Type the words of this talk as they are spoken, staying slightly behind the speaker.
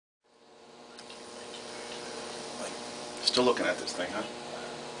Still looking at this thing, huh?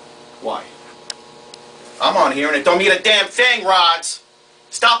 Why? I'm on here and it don't mean a damn thing, Rodz.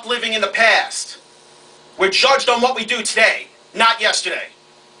 Stop living in the past. We're judged on what we do today, not yesterday.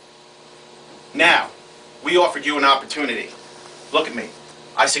 Now, we offered you an opportunity. Look at me.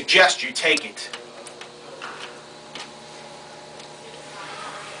 I suggest you take it.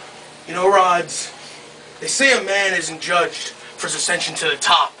 You know, Rodz, they say a man isn't judged for his ascension to the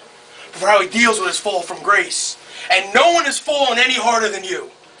top, but for how he deals with his fall from grace. And no one has fallen any harder than you.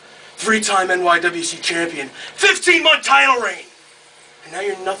 3-time NYWC champion, 15-month title reign. And now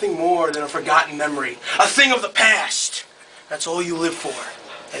you're nothing more than a forgotten memory, a thing of the past. That's all you live for.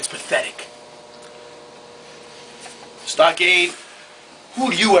 It's pathetic. Stockade,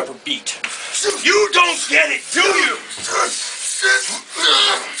 who do you ever beat? You don't get it, do you?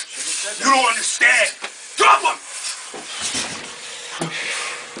 You don't understand. Drop him!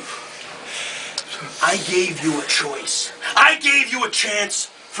 I gave you a choice. I gave you a chance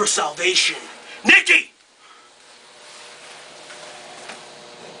for salvation. Nikki!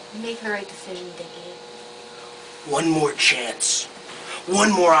 Make the right decision, Dickie. One more chance.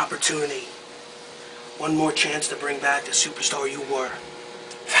 One more opportunity. One more chance to bring back the superstar you were.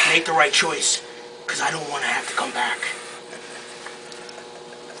 Make the right choice, because I don't want to have to come back.